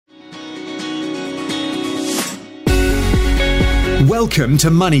Welcome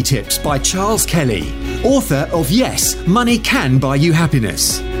to Money Tips by Charles Kelly, author of Yes, Money Can Buy You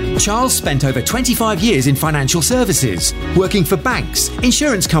Happiness. Charles spent over 25 years in financial services, working for banks,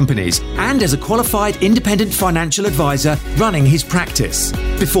 insurance companies, and as a qualified independent financial advisor running his practice,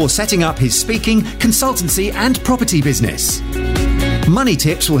 before setting up his speaking, consultancy, and property business. Money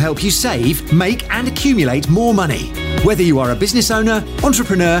Tips will help you save, make, and accumulate more money, whether you are a business owner,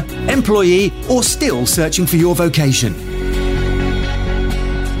 entrepreneur, employee, or still searching for your vocation.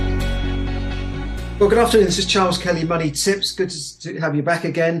 Well, good afternoon. This is Charles Kelly, Money Tips. Good to have you back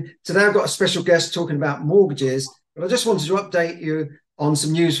again. Today I've got a special guest talking about mortgages, but I just wanted to update you on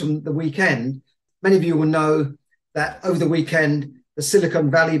some news from the weekend. Many of you will know that over the weekend, the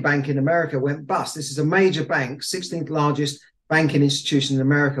Silicon Valley Bank in America went bust. This is a major bank, 16th largest banking institution in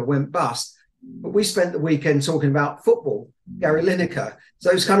America, went bust. But we spent the weekend talking about football, Gary Lineker.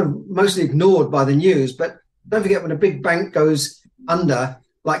 So it's kind of mostly ignored by the news. But don't forget, when a big bank goes under,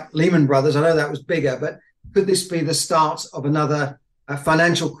 like Lehman Brothers, I know that was bigger, but could this be the start of another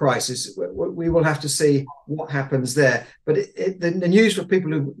financial crisis? We will have to see what happens there. But the news for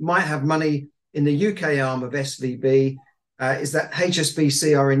people who might have money in the UK arm of SVB is that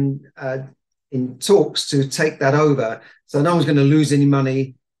HSBC are in talks to take that over. So no one's going to lose any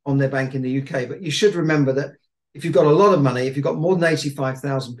money on their bank in the UK. But you should remember that if you've got a lot of money, if you've got more than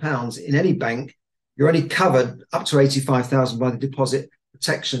 £85,000 in any bank, you're only covered up to £85,000 by the deposit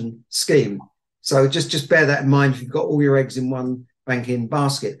protection scheme. So just bear that in mind if you've got all your eggs in one banking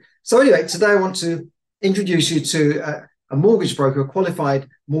basket. So anyway, today I want to introduce you to a mortgage broker, a qualified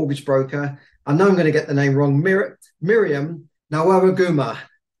mortgage broker. I know I'm going to get the name wrong. Miriam Nawawaguma.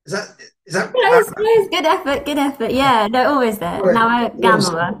 Is that Nice. Good effort. Yeah, no, always there.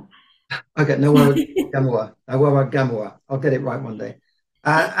 Nawawaguma. Okay, Nawawaguma. I'll get it right one day.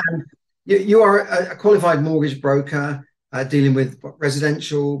 And you are a qualified mortgage broker, dealing with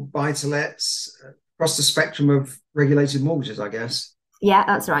residential, buy-to-lets, across the spectrum of regulated mortgages, I guess. Yeah,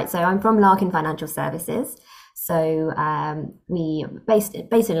 that's right. So I'm from Larkin Financial Services. So we based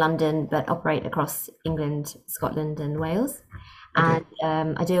in London, but operate across England, Scotland, and Wales. Okay.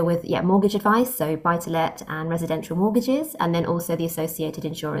 And I deal with mortgage advice, so buy-to-let and residential mortgages, and then also the associated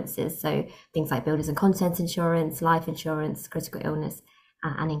insurances, so things like builders and contents insurance, life insurance, critical illness,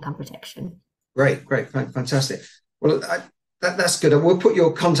 and income protection. Great, fantastic. Well, that's good. We'll put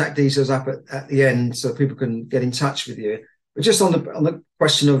your contact details up at the end so people can get in touch with you. But just on the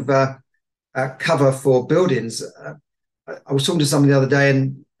question of cover for buildings, I was talking to somebody the other day,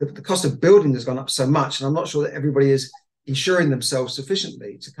 and the cost of building has gone up so much, and I'm not sure that everybody is insuring themselves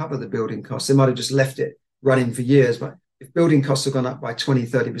sufficiently to cover the building costs. They might have just left it running for years, but if building costs have gone up by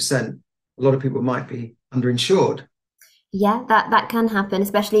 20-30%, a lot of people might be underinsured. Yeah, that can happen,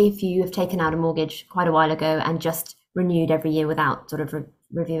 especially if you have taken out a mortgage quite a while ago and just renewed every year without sort of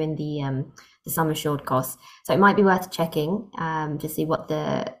reviewing the sum assured costs. So it might be worth checking to see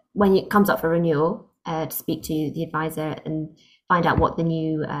when it comes up for renewal, to speak to the advisor and find out what the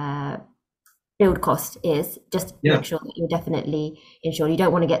new build cost is, just to make sure that you're definitely insured. You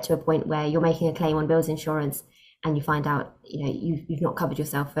don't want to get to a point where you're making a claim on buildings insurance and you find out you've not covered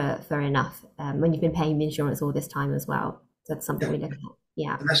yourself for enough when you've been paying the insurance all this time as well. So that's something we look at.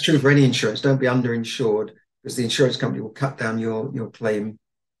 Yeah, and that's true for any insurance. Don't be underinsured, because the insurance company will cut down your claim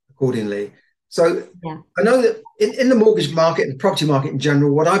accordingly. So I know that in the mortgage market and property market in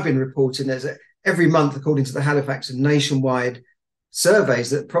general, what I've been reporting is that every month, according to the Halifax and Nationwide surveys,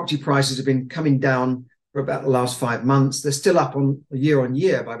 that property prices have been coming down for about the last 5 months. They're still up on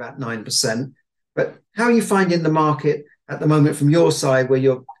year by about 9%. But how are you finding the market at the moment from your side, where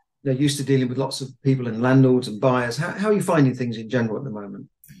you're used to dealing with lots of people and landlords and buyers? How are you finding things in general at the moment?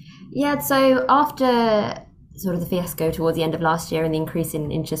 Yeah, so after sort of the fiasco towards the end of last year and the increase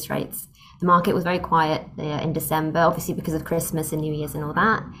in interest rates, the market was very quiet in December, obviously because of Christmas and New Year's and all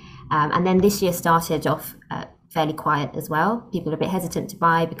that. And then this year started off fairly quiet as well. People are a bit hesitant to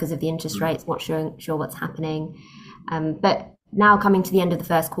buy because of the interest rates, not sure what's happening. But now coming to the end of the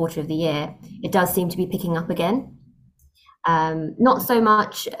first quarter of the year, it does seem to be picking up again. Not so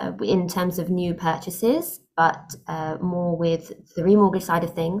much in terms of new purchases, but more with the remortgage side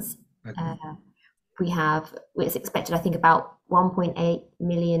of things. Okay. It's expected, I think, about 1.8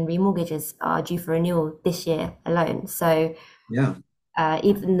 million remortgages are due for renewal this year alone. So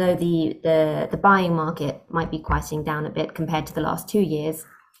even though the buying market might be quieting down a bit compared to the last 2 years,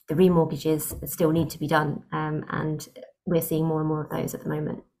 the remortgages still need to be done, and we're seeing more and more of those at the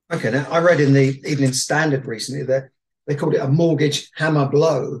moment. Okay, now I read in the Evening Standard recently that they called it a mortgage hammer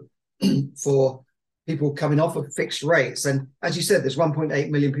blow for people coming off of fixed rates. And as you said, there's 1.8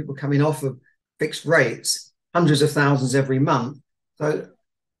 million people coming off of fixed rates, hundreds of thousands every month. So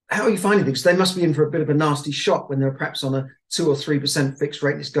how are you finding things? They must be in for a bit of a nasty shock when they're perhaps on a 2 or 3% fixed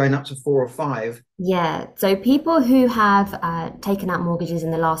rate. It's going up to 4 or 5. Yeah. So people who have taken out mortgages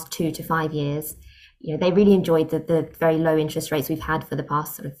in the last 2 to 5 years, they really enjoyed the very low interest rates we've had for the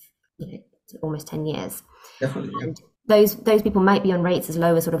past sort of almost 10 years. Definitely. Yeah. And those people might be on rates as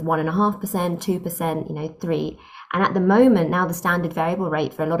low as sort of 1.5%, 2%, 3%. And at the moment, now the standard variable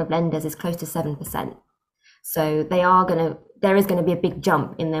rate for a lot of lenders is close to 7%. So there is going to be a big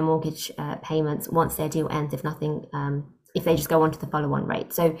jump in their mortgage payments once their deal ends, if nothing, if they just go on to the follow-on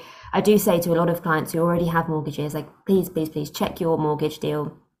rate. So I do say to a lot of clients who already have mortgages, like, please check your mortgage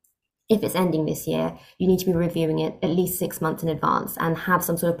deal. If it's ending this year, you need to be reviewing it at least 6 months in advance and have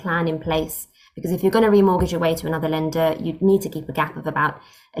some sort of plan in place. Because if you're going to remortgage your way to another lender, you need to keep a gap of about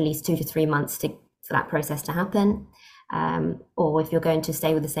at least 2 to 3 months for that process to happen. Or if you're going to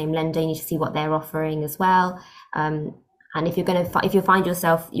stay with the same lender, you need to see what they're offering as well. And if you find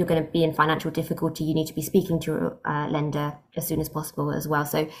yourself you're going to be in financial difficulty, you need to be speaking to your lender as soon as possible as well.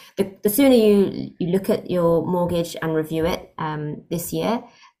 So the sooner you look at your mortgage and review it this year,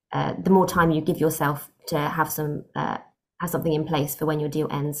 the more time you give yourself to have something in place for when your deal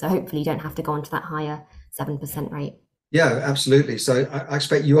ends. So hopefully you don't have to go on to that higher 7% rate. Yeah, absolutely. So I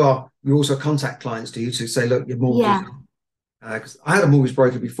expect you also contact clients, do you, to say, look, your mortgage. Yeah. Because I had a mortgage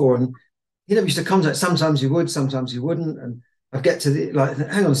broker before, and we used to contact. Sometimes you would, sometimes you wouldn't, and I'd get to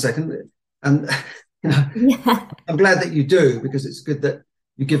hang on a second, and Yeah. I'm glad that you do, because it's good that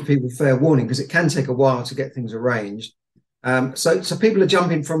you give people fair warning, because it can take a while to get things arranged. So people are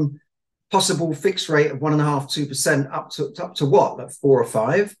jumping from possible fixed rate of 1.5%, 2% up to what, like 4 or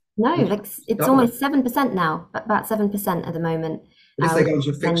 5? No, like it's almost 7% now, about 7% at the moment. But if they go into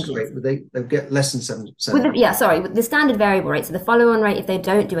a fixed rate, they'll get less than 7%. With the standard variable rate, so the follow-on rate, if they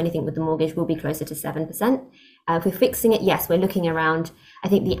don't do anything with the mortgage, will be closer to 7%. If we're fixing it, yes, we're looking around. I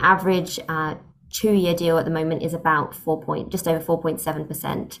think the average 2-year deal at the moment is about just over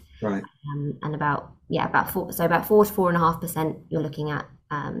 4.7%. Right. And about 4 to 4.5% you're looking at.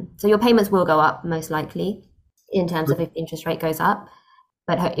 So your payments will go up most likely in terms of if the interest rate goes up,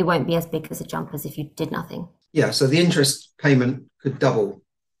 but it won't be as big as a jump as if you did nothing. Yeah, so the interest payment could double,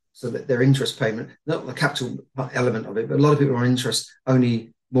 so that their interest payment, not the capital element of it, but a lot of people are on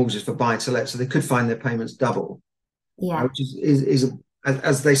interest-only mortgages for buy-to-let, so they could find their payments double. Yeah, which is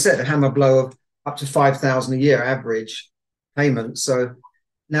as they said, a hammer blow of up to $5,000 a year average payment. So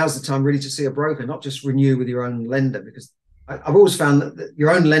now's the time really to see a broker, not just renew with your own lender, because I've always found that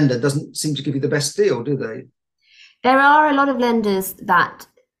your own lender doesn't seem to give you the best deal, do they? There are a lot of lenders that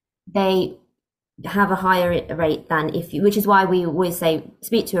they have a higher rate than which is why we always say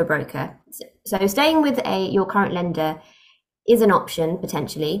speak to a broker. So staying with your current lender is an option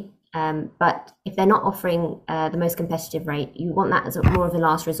potentially, but if they're not offering the most competitive rate, you want that as more of a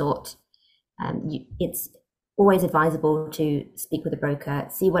last resort. It's always advisable to speak with a broker,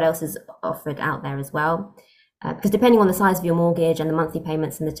 see what else is offered out there as well. Because depending on the size of your mortgage and the monthly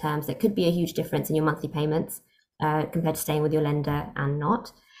payments and the terms, there could be a huge difference in your monthly payments compared to staying with your lender and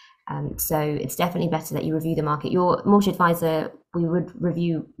not. So it's definitely better that you review the market. Your mortgage advisor, we would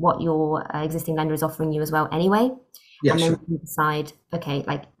review what your existing lender is offering you as well anyway. Yeah, and sure. then decide, okay,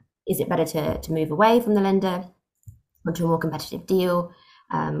 like, is it better to move away from the lender onto a more competitive deal?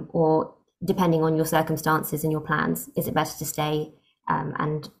 Or depending on your circumstances and your plans, is it better to stay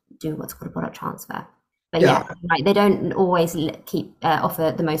and do what's called a product transfer? But right, they don't always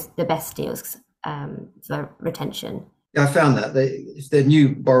offer the best deals for retention. Yeah, I found that if they're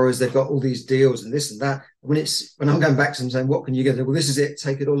new borrowers, they've got all these deals and this and that. When I'm going back to them saying, what can you get? Well, this is it,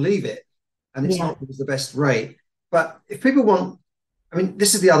 take it or leave it. And it's not always the best rate. But if people want,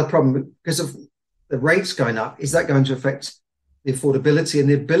 this is the other problem, because of the rates going up, is that going to affect the affordability and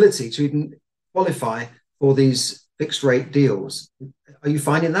the ability to even qualify for these fixed rate deals? Are you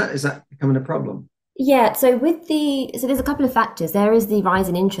finding that? Is that becoming a problem? Yeah, so there's a couple of factors. There is the rise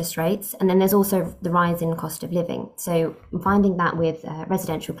in interest rates, and then there's also the rise in cost of living. So I'm finding that with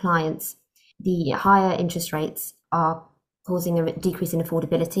residential clients, the higher interest rates are causing a decrease in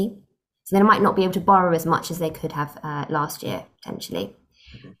affordability. So they might not be able to borrow as much as they could have last year, potentially.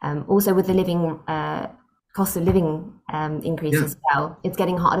 Also with the cost of living increase as well, it's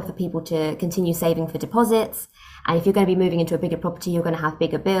getting harder for people to continue saving for deposits. And if you're going to be moving into a bigger property, you're going to have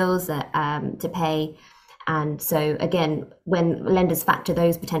bigger bills to pay. And so again, when lenders factor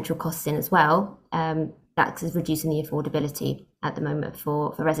those potential costs in as well, that is reducing the affordability at the moment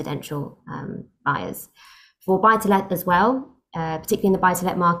for residential buyers. For buy-to-let as well, particularly in the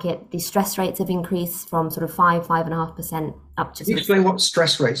buy-to-let market, the stress rates have increased from sort of 5.5% up to. Can you explain what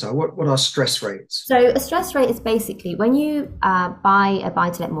stress rates are? What are stress rates? So a stress rate is basically when you buy a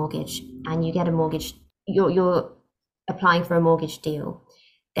buy-to-let mortgage and you get a mortgage, you're applying for a mortgage deal.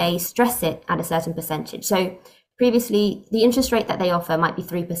 They stress it at a certain percentage. So previously, the interest rate that they offer might be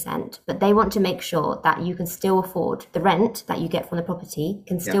 3%, but they want to make sure that you can still afford the rent that you get from the property,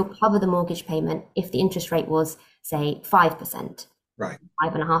 can still cover the mortgage payment if the interest rate was, say, 5%, right,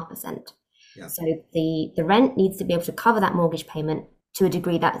 5.5%. Yeah. So the rent needs to be able to cover that mortgage payment to a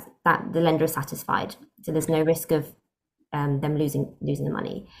degree that the lender is satisfied. So there's no risk of them losing the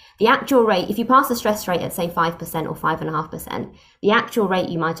money. The actual rate, if you pass the stress rate at say 5% or 5.5%, the actual rate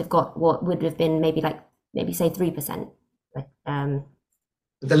you might have got what would have been maybe say 3%. But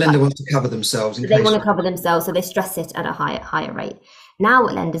the lender wants to cover themselves. They want to cover themselves, so they stress it at a higher rate. Now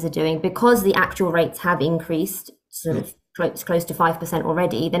what lenders are doing, because the actual rates have increased sort of close to 5%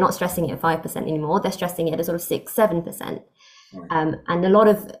 already, they're not stressing it at 5% anymore. They're stressing it at a sort of 6-7%. And a lot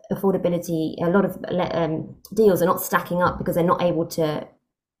of affordability, a lot of deals are not stacking up because they're not able to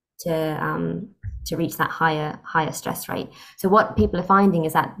reach that higher stress rate. So what people are finding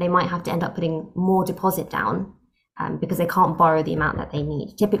is that they might have to end up putting more deposit down because they can't borrow the amount that they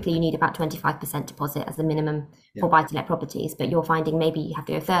need. Typically, you need about 25% deposit as the minimum for buy-to-let properties, but you're finding maybe you have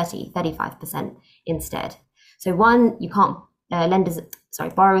to go 35% instead. So one, you can't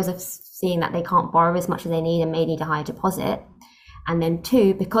borrowers are seeing that they can't borrow as much as they need and may need a higher deposit. And then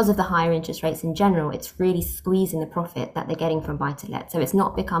two, because of the higher interest rates in general, it's really squeezing the profit that they're getting from buy-to-let. So it's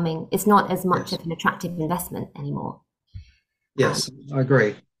not as much of an attractive investment anymore. Yes, I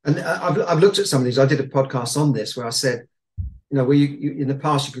agree. And I've looked at some of these. I did a podcast on this where I said, where you in the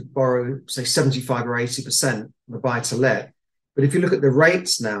past you could borrow say 75 or 80% on the buy-to-let, but if you look at the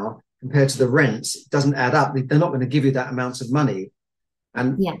rates now compared to the rents, it doesn't add up. They're not going to give you that amount of money.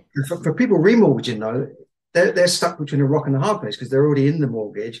 And for people remortgaging though, they're stuck between a rock and a hard place because they're already in the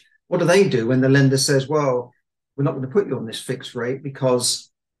mortgage. What do they do when the lender says, well, we're not going to put you on this fixed rate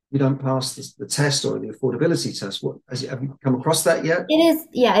because you don't pass the test or the affordability test? Have you come across that yet?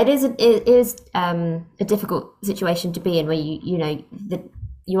 It is a difficult situation to be in where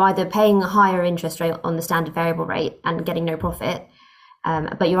you're either paying a higher interest rate on the standard variable rate and getting no profit,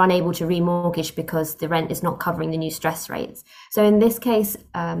 but you're unable to remortgage because the rent is not covering the new stress rates. So in this case,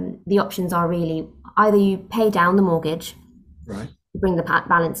 the options are really either you pay down the mortgage, right, bring the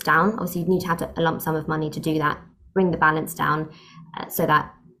balance down. Obviously, you need to have a lump sum of money to do that. Bring the balance down so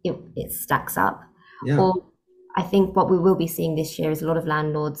that it stacks up. Yeah. Or I think what we will be seeing this year is a lot of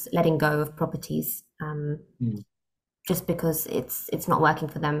landlords letting go of properties just because it's not working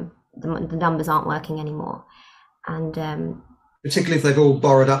for them. The numbers aren't working anymore, and particularly if they've all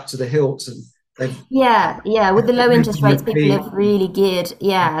borrowed up to the hilt and with the low interest rates, people have really geared.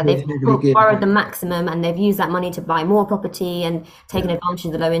 They've borrowed the maximum and they've used that money to buy more property and taken advantage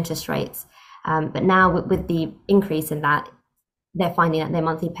of the low interest rates. But now with the increase in that, they're finding that their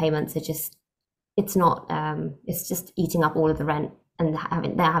monthly payments are just it's just eating up all of the rent, and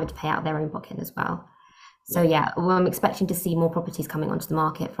they're having to pay out their own pocket as well. So I'm expecting to see more properties coming onto the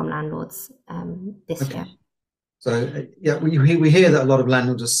market from landlords this year. So we hear that a lot of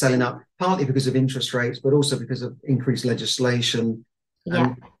landlords are selling up, partly because of interest rates, but also because of increased legislation.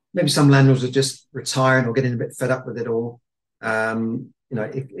 And maybe some landlords are just retiring or getting a bit fed up with it all.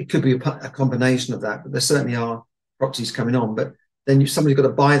 It could be a combination of that, but there certainly are properties coming on. But then somebody's got to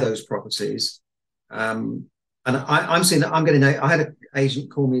buy those properties. And I'm seeing that I had an agent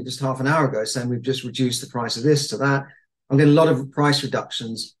call me just half an hour ago saying we've just reduced the price of this to that. I'm getting a lot of price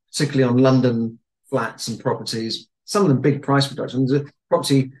reductions, particularly on London flats and properties, some of them big price reductions. There's a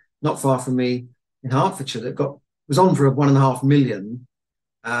property not far from me in Hertfordshire that was on for 1.5 million.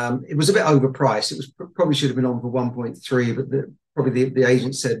 It was a bit overpriced. It was probably should have been on for 1.3, but probably the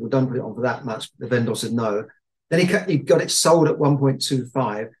agent said, well, don't put it on for that much. The vendor said no. Then he got it sold at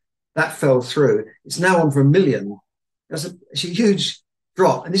 1.25. That fell through. It's now on for 1 million. That's a huge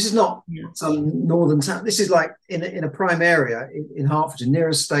drop. And this is not some northern town. This is like in a prime area in Hertfordshire, near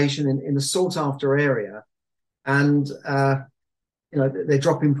a station, in a sought after area. And, they're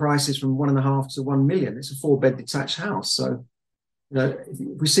dropping prices from 1.5 to 1 million. It's a 4-bed detached house. So, if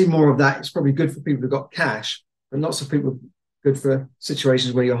we see more of that, it's probably good for people who've got cash, but lots of people good for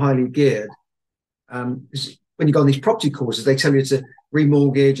situations where you're highly geared. When you go on these property courses, they tell you to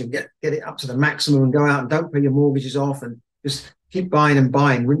remortgage and get it up to the maximum and go out and don't pay your mortgages off and just keep buying and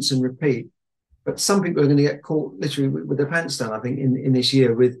buying, rinse and repeat. But some people are going to get caught literally with their pants down, I think, in this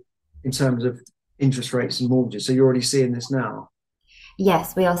year in terms of interest rates and mortgages. So you're already seeing this now.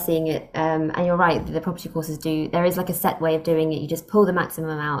 Yes, we are seeing it. And you're right, the property courses do. There is like a set way of doing it. You just pull the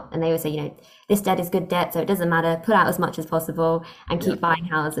maximum out, and they always say, this debt is good debt, so it doesn't matter. Put out as much as possible and Yeah. keep buying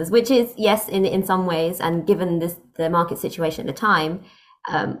houses, which is, yes, in some ways, and given the market situation at the time,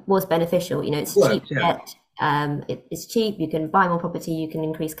 was beneficial. It's cheap Worked, yeah. debt. It's cheap. You can buy more property. You can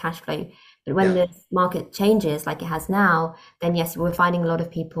increase cash flow. But when Yeah. the market changes like it has now, then yes, we're finding a lot of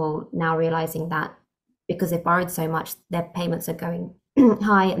people now realizing that because they've borrowed so much, their payments are going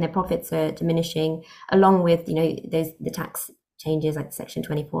high and their profits are diminishing, along with the tax changes like Section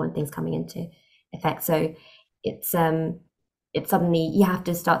 24 and things coming into effect. So it's suddenly you have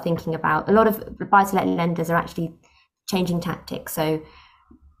to start thinking about a lot of buy-to-let lenders are actually changing tactics. So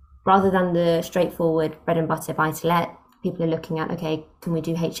rather than the straightforward bread and butter buy-to-let, people are looking at, okay, can we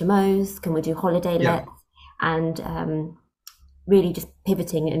do HMOs? Can we do holiday Yeah. lets? And really just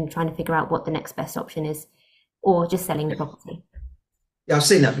pivoting and trying to figure out what the next best option is, or just selling the property. Yeah, I've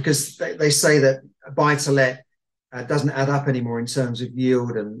seen that because they say that a buy to let doesn't add up anymore in terms of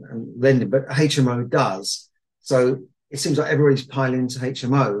yield and lending, but HMO does. So it seems like everybody's piling into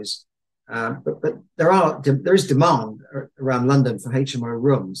HMOs. But there is demand around London for HMO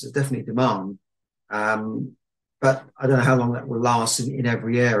rooms. There's definitely demand. But I don't know how long that will last in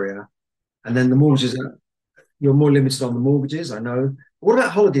every area. And then the mortgages, you're more limited on the mortgages, I know. What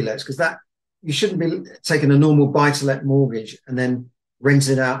about holiday lets? Because that you shouldn't be taking a normal buy-to-let mortgage and then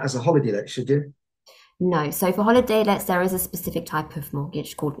renting it out as a holiday let, should you? No. So for holiday lets, there is a specific type of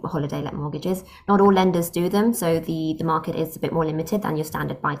mortgage called holiday let mortgages. Not all lenders do them, so the market is a bit more limited than your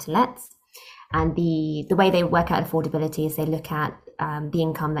standard buy to lets. And the way they work out affordability is they look at the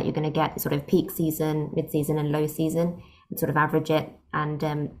income that you're going to get, sort of peak season, mid season, and low season, and sort of average it, and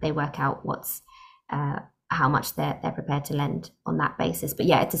they work out what's how much they're prepared to lend on that basis. But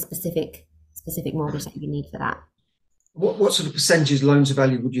yeah, it's a specific mortgage that you need for that. What sort of percentage loan to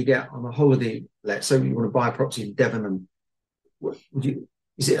value would you get on a holiday let? So you want to buy a property in Devon, and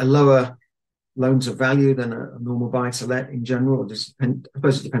is it a lower loan to value than a normal buy to let in general, or does it depend? I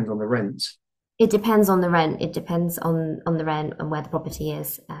suppose it depends on the rent. It depends on the rent. It depends on the rent and where the property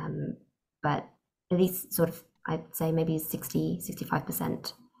is. But at least sort of, I'd say maybe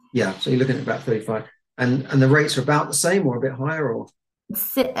 65%. Yeah, so you're looking at about 35, and the rates are about the same or a bit higher, or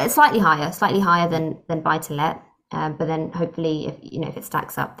Slightly higher than buy to let. But then hopefully, if it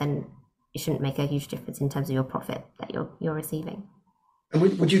stacks up, then it shouldn't make a huge difference in terms of your profit that you're receiving. and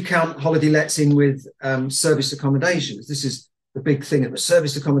would you count holiday lets in with service accommodation? This is the big thing at the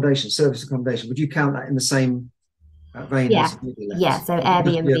service accommodation. Service accommodation. Would you count that in the same vein Yeah, as holiday yeah. lets? So It could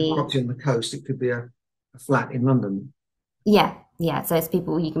be a Airbnb. property on the coast. It could be a flat in London. Yeah, yeah. So it's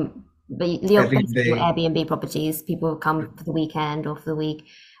people you can, but the odd place for Airbnb. Airbnb properties, people come for the weekend or for the week.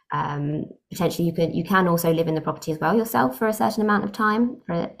 Potentially, you can also live in the property as well yourself for a certain amount of time,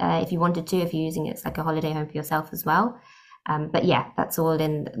 for if you wanted to, if you're using it as like a holiday home for yourself as well. But yeah, that's all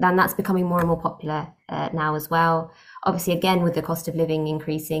in. Then that's becoming more and more popular now as well. Obviously, again with the cost of living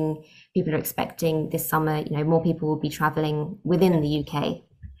increasing, people are expecting this summer, more people will be traveling within the UK,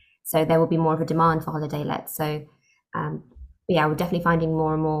 so there will be more of a demand for holiday lets. So yeah, we're definitely finding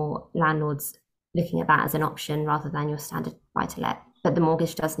more and more landlords looking at that as an option rather than your standard buy to let. But the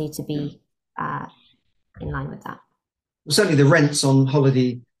mortgage does need to be in line with that. Well, certainly the rents on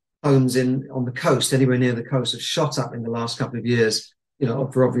holiday homes on the coast, anywhere near the coast, have shot up in the last couple of years,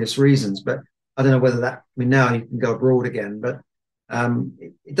 for obvious reasons. But I don't know whether that, I mean, now you can go abroad again, but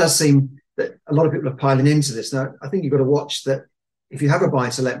it does seem that a lot of people are piling into this. Now, I think you've got to watch that if you have a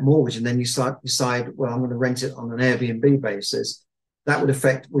buy-to-let mortgage and then you decide, well, I'm going to rent it on an Airbnb basis, that would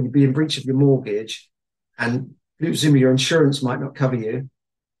affect when you be in breach of your mortgage, and presumably your insurance might not cover you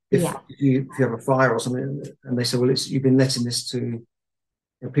if, Yeah. if you have a fire or something, and they say, well, you've been letting this to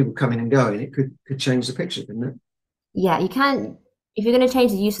people coming and going. It could change the picture, couldn't it? Yeah, you can. If you're going to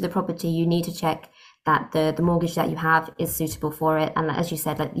change the use of the property, you need to check that the mortgage that you have is suitable for it, and as you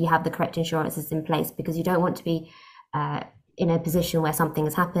said, like you have the correct insurances in place, because you don't want to be in a position where something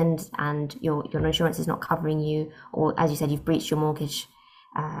has happened and your insurance is not covering you, or as you said, you've breached your mortgage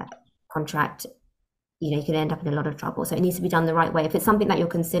contract. You can end up in a lot of trouble. So it needs to be done the right way. If it's something that you're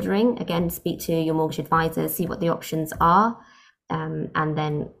considering, again, speak to your mortgage advisor, see what the options are, and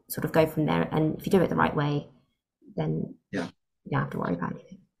then sort of go from there. And if you do it the right way, then Yeah. you don't have to worry about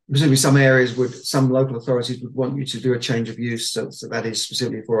anything. Presumably some local authorities would want you to do a change of use, so that is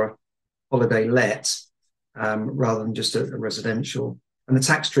specifically for a holiday let, rather than just a residential. And the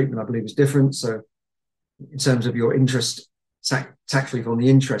tax treatment, I believe, is different. So in terms of your interest, tax relief on the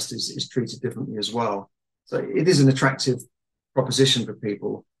interest is treated differently as well. So it is an attractive proposition for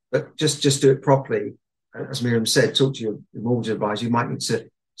people, but just do it properly. as Miriam said, talk to your mortgage advisor. You might need to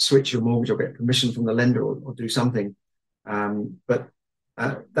switch your mortgage or get permission from the lender or do something. But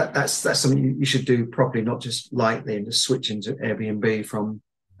that's something you should do properly, not just lightly and just switch into Airbnb from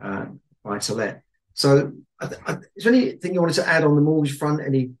buy to let. So is there anything you wanted to add on the mortgage front?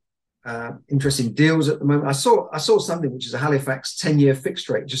 Any interesting deals at the moment? I saw something which is a Halifax 10-year fixed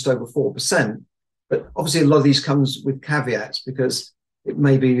rate, just over 4%. But obviously a lot of these comes with caveats, because it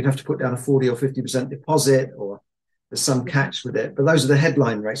may be you'd have to put down a 40 or 50% deposit, or there's some catch with it. But those are the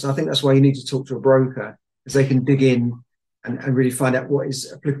headline rates. And I think that's why you need to talk to a broker, because they can dig in and really find out what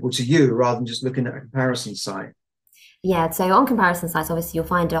is applicable to you, rather than just looking at a comparison site. Yeah, so on comparison sites, obviously you'll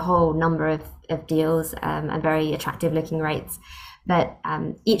find a whole number of deals and very attractive looking rates. But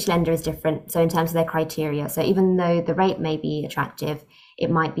each lender is different. So in terms of their criteria, so even though the rate may be attractive, it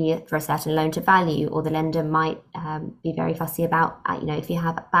might be for a certain loan to value, or the lender might be very fussy about, if you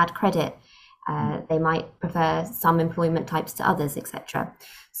have bad credit, they might prefer some employment types to others, etc.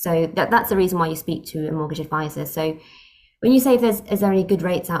 So that's the reason why you speak to a mortgage advisor. So when you say is there any good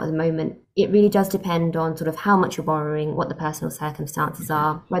rates out at the moment, it really does depend on sort of how much you're borrowing, what the personal circumstances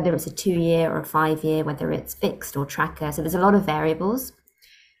are, whether it's a 2-year or a 5-year, whether it's fixed or tracker. So there's a lot of variables.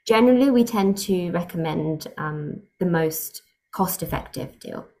 Generally, we tend to recommend the most cost-effective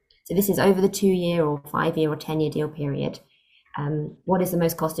deal. So this is over the 2-year or 5-year or 10-year deal period. What is the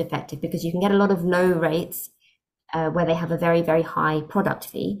most cost-effective? Because you can get a lot of low rates where they have a very, very high product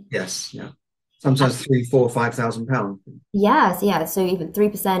fee. Yes, yeah. Sometimes £3,000, £4,000, £5,000. Yes, yeah. So even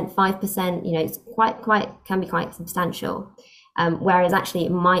 3%, 5%, it's can be quite substantial. Whereas actually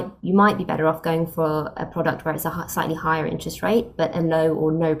you might be better off going for a product where it's a slightly higher interest rate, but a low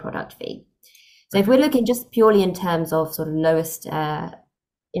or no product fee. So if we're looking just purely in terms of sort of lowest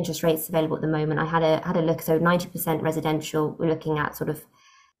interest rates available at the moment, I had a look. So 90% residential, we're looking at sort of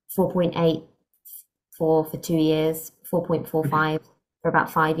 4.8 for 2 years, 4.45 for about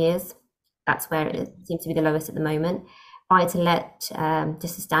 5 years. That's where it seems to be the lowest at the moment. Buy to let,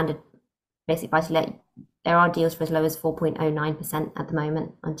 just a standard basic buy to let, there are deals for as low as 4.09% at the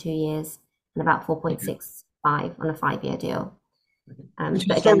moment on 2 years, and about 4.65 on a 5-year deal.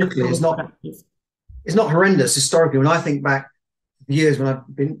 But again, it's not horrendous historically. When I think back the years when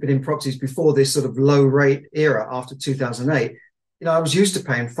I've been in properties before this sort of low rate era after 2008, I was used to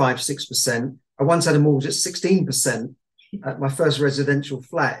paying 5-6%. I once had a mortgage at 16%. At my first residential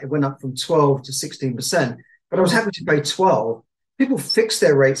flat, it went up from 12 to 16%, but I was happy to pay 12. People fixed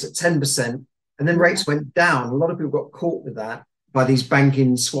their rates at 10%, and then rates went down. A lot of people got caught with that by these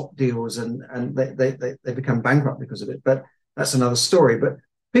banking swap deals, and they become bankrupt because of it. But that's another story. But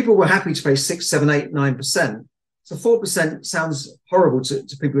people were happy to pay 6, 7, 8, 9%. So 4% sounds horrible to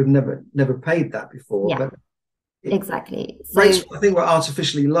people who've never paid that before. Yeah, but exactly. So, rates, I think, were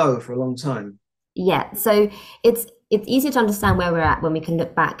artificially low for a long time. Yeah, so it's easier to understand where we're at when we can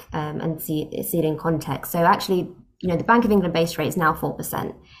look back and see it in context. So actually, the Bank of England base rate is now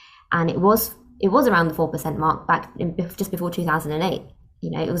 4%, and it was around the 4% mark back just before 2008.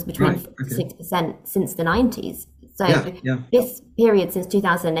 It was between 6% since the 90s. So this period since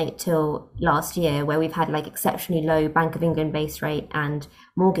 2008 till last year, where we've had like exceptionally low Bank of England base rate and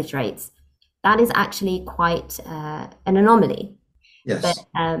mortgage rates, that is actually quite an anomaly. Yes.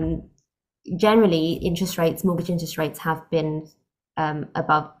 But generally, mortgage interest rates have been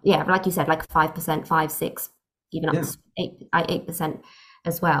above, like you said, like 5%, 5, 6, even up to 8%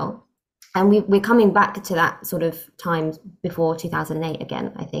 as well. And we're coming back to that sort of time before 2008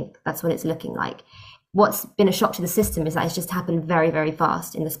 again. I think that's what it's looking like. What's been a shock to the system is that it's just happened very, very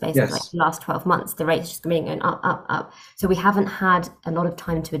fast in the space of like the last 12 months. The rate's just been going up, up, up. So we haven't had a lot of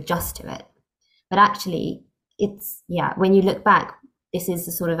time to adjust to it. But actually, when you look back, this is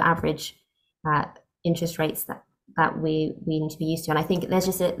the sort of average interest rates that we need to be used to. And I think there's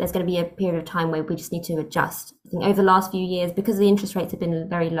going to be a period of time where we just need to adjust. I think over the last few years, because the interest rates have been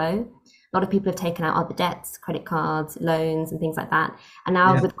very low, a lot of people have taken out other debts, credit cards, loans, and things like that. And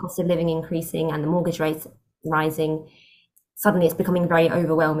now with cost of living increasing and the mortgage rates rising, suddenly it's becoming very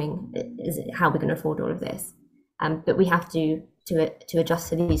overwhelming. Is how we're going to afford all of this? But we have to adjust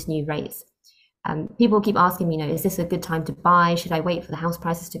to these new rates. People keep asking me, is this a good time to buy? Should I wait for the house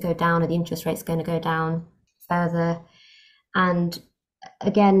prices to go down? Are the interest rates going to go down further? And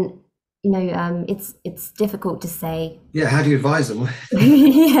again, it's difficult to say. Yeah, how do you advise them?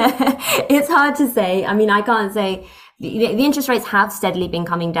 It's hard to say. I mean, I can't say. The interest rates have steadily been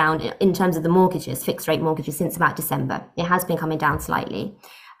coming down in terms of the mortgages, fixed rate mortgages, since about December. It has been coming down slightly.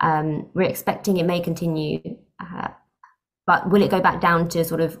 We're expecting it may continue, but will it go back down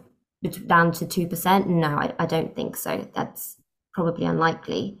to down to 2%? No, I don't think so. That's probably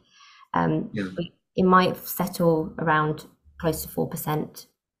unlikely. it might settle around close to 4%.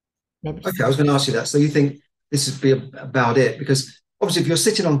 Maybe. Okay, I was going to ask you that. So you think this would be about it? Because obviously if you're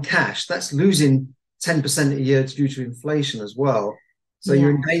sitting on cash, that's losing 10% a year due to inflation as well. So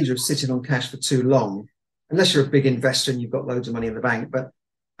you're in danger of sitting on cash for too long, unless you're a big investor and you've got loads of money in the bank. But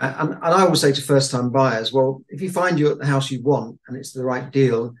and I always say to first-time buyers, well, if you find you're at the house you want and it's the right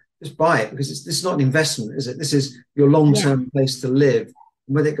deal, just buy it, because this is not an investment, is it? This is your long-term place to live.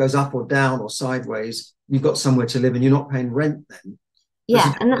 Whether it goes up or down or sideways, you've got somewhere to live and you're not paying rent then.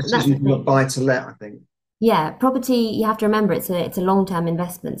 Yeah, and that's not buy to let, I think. Yeah, property, you have to remember it's a long-term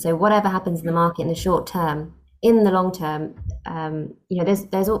investment. So whatever happens in the market in the short term, in the long term,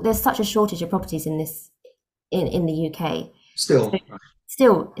 there's such a shortage of properties in the UK.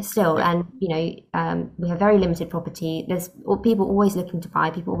 Still, and we have very limited property. There's people always looking to buy,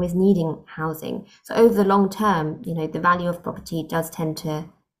 people always needing housing. So over the long term, the value of property does tend to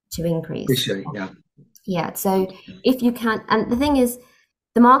increase. Appreciate, yeah. So if you can, and the thing is,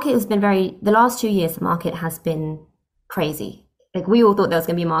 the market has been the last 2 years, the market has been crazy. Like, we all thought there was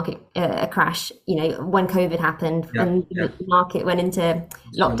going to be a crash, when COVID happened, when the market went into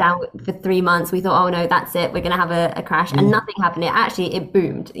lockdown for 3 months, we thought, oh no, that's it, we're going to have a crash, and nothing happened. It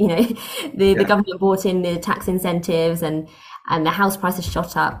boomed. The government brought in the tax incentives and the house prices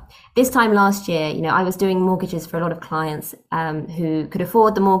shot up. This time last year, I was doing mortgages for a lot of clients who could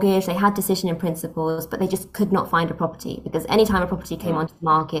afford the mortgage. They had decision in principles, but they just could not find a property, because anytime a property came onto the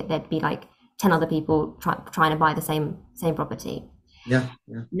market, there'd be like 10 other people trying to buy the same property. Yeah.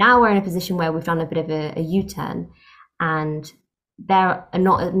 Now we're in a position where we've done a bit of a U-turn, and there are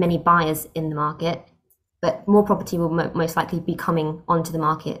not many buyers in the market, but more property will most likely be coming onto the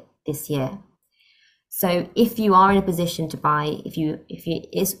market this year. So if you are in a position to buy,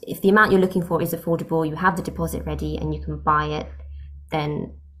 if the amount you're looking for is affordable, you have the deposit ready and you can buy it,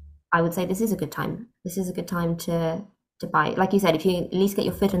 then I would say this is a good time. This is a good time to buy it. Like you said, if you at least get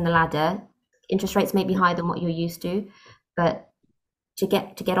your foot in the ladder, interest rates may be higher than what you're used to, but to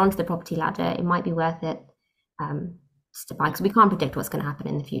get onto the property ladder, it might be worth it just to buy, because we can't predict what's going to happen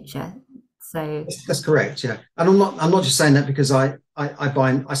in the future. So that's correct, yeah. And I'm not just saying that because I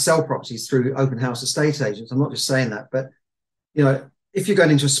sell properties through open house estate agents. I'm not just saying that, but if you're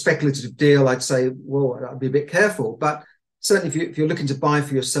going into a speculative deal, I'd say, well, I'd be a bit careful. But certainly if you're looking to buy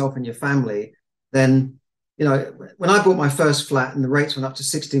for yourself and your family, then when I bought my first flat and the rates went up to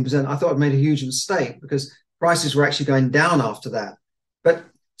 16%, I thought I'd made a huge mistake, because prices were actually going down after that. But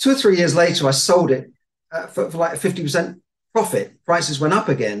 2 or 3 years later, I sold it for like a 50% profit. Prices went up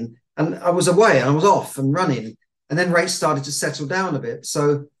again, and I was away and I was off and running. And then rates started to settle down a bit.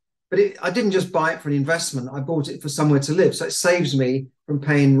 So, but I didn't just buy it for an investment. I bought it for somewhere to live. So it saves me from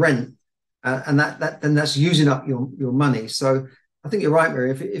paying rent, and that's using up your money. So I think you're right,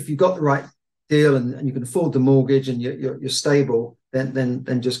 Mary. If you've got the right deal and you can afford the mortgage and you're stable,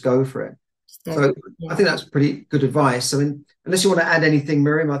 then just go for it. So I think that's pretty good advice. I mean, unless you want to add anything,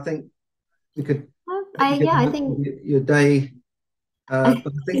 Miriam, I think we could. I think your day. But I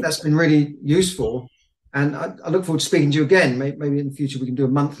think that's been really useful, and I look forward to speaking to you again. Maybe in the future we can do a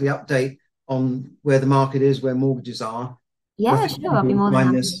monthly update on where the market is, where mortgages are. Yeah, sure. I'll be more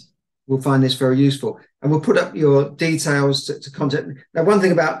than happy. We'll find this very useful, and we'll put up your details to contact. Now, one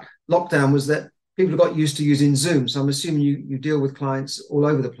thing about lockdown was that people got used to using Zoom. So I'm assuming you deal with clients all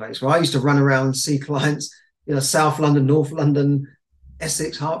over the place. Well, I used to run around and see clients, South London, North London,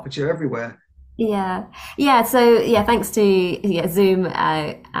 Essex, Hertfordshire, everywhere. Yeah. So thanks to Zoom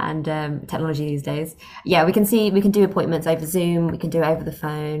and technology these days. Yeah, we can do appointments over Zoom. We can do it over the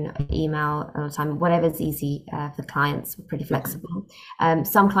phone, email, all the time, whatever's easy for clients. We're pretty flexible.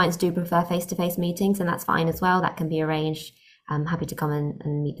 Some clients do prefer face-to-face meetings, and that's fine as well. That can be arranged. I'm happy to come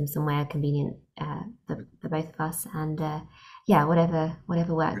and meet them somewhere convenient for both of us, and whatever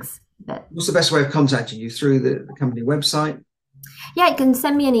works. But what's the best way of contacting you? Through the company website? Yeah, you can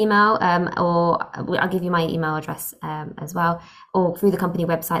send me an email, or I'll give you my email address as well, or through the company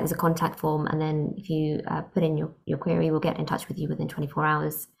website there's a contact form, and then if you put in your query, we'll get in touch with you within 24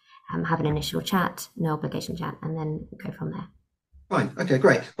 hours, have an initial chat, no obligation chat, and then go from there. Fine. Okay,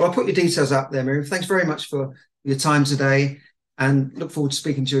 great. Well, I'll put your details up there, Miriam. Thanks very much for your time today, and look forward to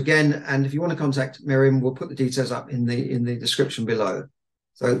speaking to you again. And if you want to contact Miriam, we'll put the details up in the description below.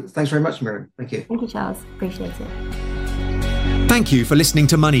 So thanks very much, Miriam. Thank you. Thank you, Charles. Appreciate it. Thank you for listening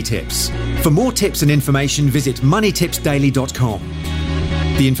to Money Tips. For more tips and information, visit moneytipsdaily.com.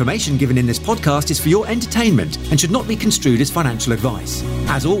 The information given in this podcast is for your entertainment and should not be construed as financial advice.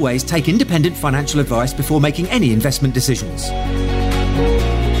 As always, take independent financial advice before making any investment decisions.